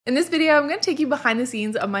In this video, I'm going to take you behind the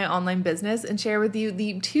scenes of my online business and share with you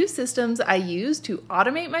the 2 systems I use to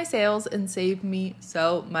automate my sales and save me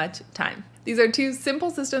so much time. These are 2 simple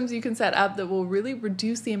systems you can set up that will really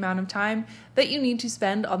reduce the amount of time that you need to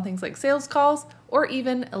spend on things like sales calls or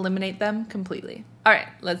even eliminate them completely. All right,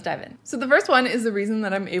 let's dive in. So the first one is the reason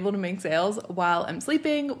that I'm able to make sales while I'm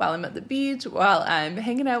sleeping, while I'm at the beach, while I'm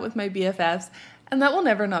hanging out with my BFFs. And that will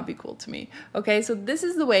never not be cool to me. Okay, so this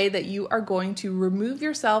is the way that you are going to remove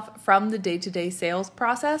yourself from the day-to-day sales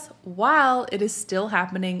process while it is still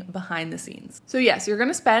happening behind the scenes. So yes, you're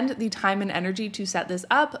gonna spend the time and energy to set this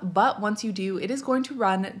up, but once you do, it is going to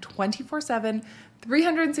run 24/7,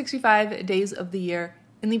 365 days of the year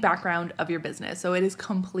in the background of your business. So it is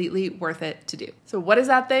completely worth it to do. So what is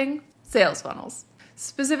that thing? Sales funnels.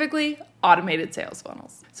 Specifically, automated sales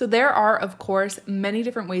funnels. So there are, of course, many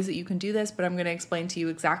different ways that you can do this, but I'm going to explain to you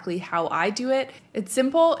exactly how I do it. It's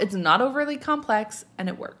simple, it's not overly complex, and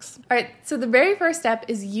it works. All right, so the very first step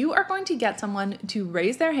is you are going to get someone to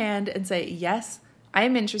raise their hand and say, yes, I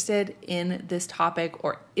am interested in this topic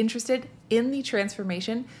or interested in the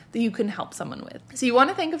transformation that you can help someone with. So you want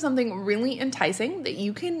to think of something really enticing that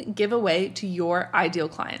you can give away to your ideal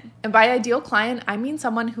client. And by ideal client, I mean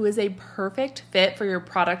someone who is a perfect fit for your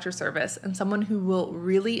product or service and someone who will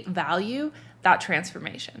really value that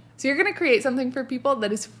transformation. So you're going to create something for people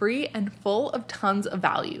that is free and full of tons of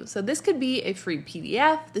value. So this could be a free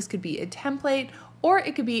PDF, this could be a template, or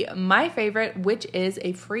it could be my favorite, which is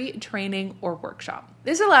a free training or workshop.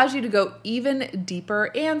 This allows you to go even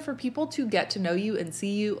deeper and for people to get to know you and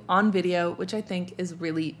see you on video, which I think is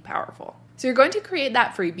really powerful. So you're going to create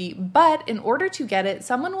that freebie, but in order to get it,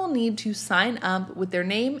 someone will need to sign up with their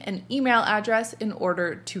name and email address in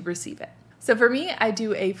order to receive it. So for me, I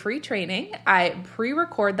do a free training. I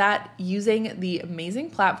pre-record that using the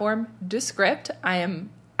amazing platform Descript. I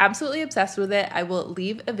am absolutely obsessed with it. I will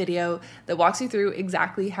leave a video that walks you through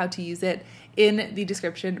exactly how to use it in the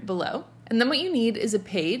description below. And then what you need is a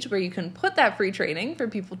page where you can put that free training for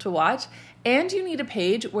people to watch, and you need a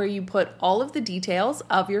page where you put all of the details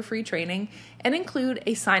of your free training and include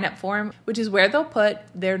a sign-up form, which is where they'll put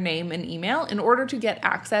their name and email in order to get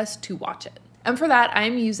access to watch it. And for that,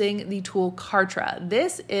 I'm using the tool Kartra.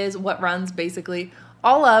 This is what runs basically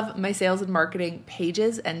all of my sales and marketing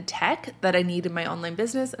pages and tech that I need in my online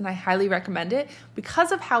business, and I highly recommend it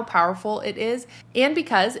because of how powerful it is and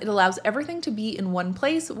because it allows everything to be in one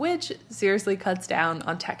place, which seriously cuts down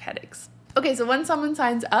on tech headaches. Okay, so when someone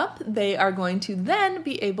signs up, they are going to then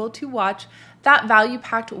be able to watch that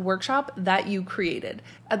value-packed workshop that you created.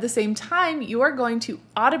 At the same time, you are going to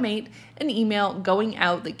automate an email going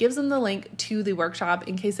out that gives them the link to the workshop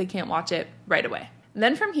in case they can't watch it right away.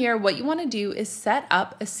 Then from here, what you want to do is set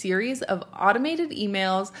up a series of automated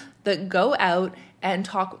emails that go out and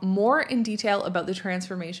talk more in detail about the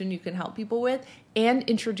transformation you can help people with and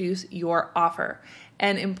introduce your offer.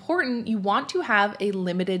 And important, you want to have a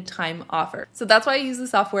limited time offer. So that's why I use the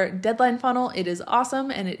software Deadline Funnel. It is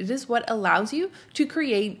awesome, and it is what allows you to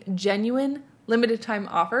create genuine limited time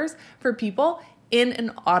offers for people in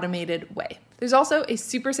an automated way. There's also a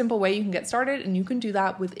super simple way you can get started, and you can do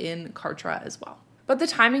that within Kartra as well. But the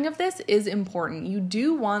timing of this is important. You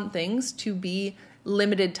do want things to be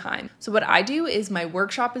limited time. So what I do is my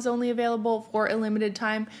workshop is only available for a limited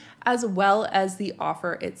time, as well as the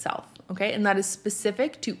offer itself, okay? And that is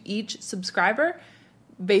specific to each subscriber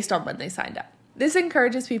based on when they signed up. This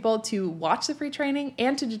encourages people to watch the free training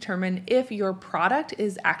and to determine if your product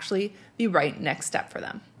is actually the right next step for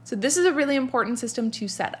them. So this is a really important system to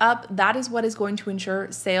set up. That is what is going to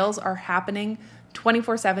ensure sales are happening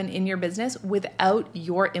 24/7 in your business without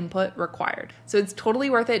your input required. So it's totally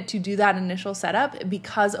worth it to do that initial setup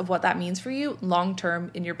because of what that means for you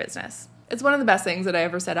long-term in your business. It's one of the best things that I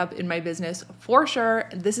ever set up in my business for sure.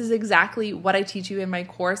 This is exactly what I teach you in my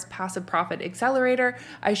course, Passive Profit Accelerator.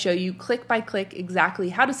 I show you click by click exactly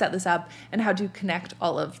how to set this up and how to connect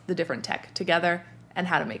all of the different tech together and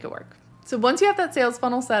how to make it work. So once you have that sales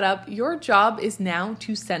funnel set up, your job is now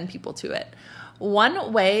to send people to it.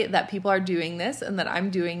 One way that people are doing this and that I'm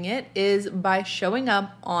doing it is by showing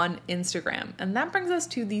up on Instagram. And that brings us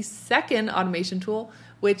to the second automation tool,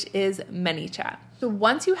 which is ManyChat. So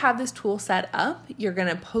once you have this tool set up, you're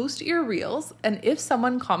gonna post your reels. And if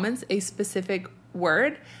someone comments a specific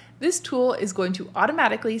word, this tool is going to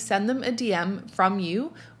automatically send them a DM from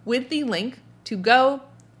you with the link to go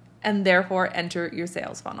and therefore enter your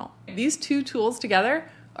sales funnel. These 2 tools together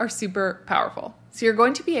are super powerful. So you're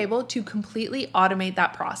going to be able to completely automate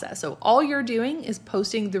that process. So all you're doing is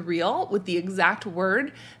posting the reel with the exact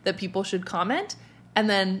word that people should comment, And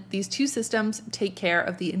then these two systems take care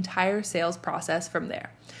of the entire sales process from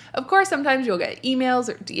there. Of course, sometimes you'll get emails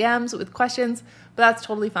or DMs with questions, but that's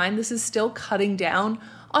totally fine. This is still cutting down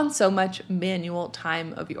on so much manual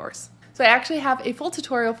time of yours. So I actually have a full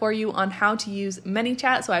tutorial for you on how to use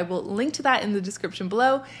ManyChat, so I will link to that in the description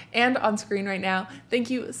below and on screen right now. Thank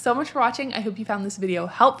you so much for watching. I hope you found this video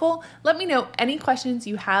helpful. Let me know any questions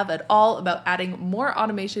you have at all about adding more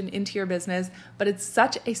automation into your business, but it's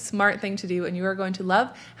such a smart thing to do, and you are going to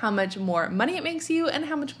love how much more money it makes you and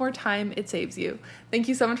how much more time it saves you. Thank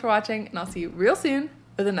you so much for watching, and I'll see you real soon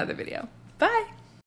with another video. Bye!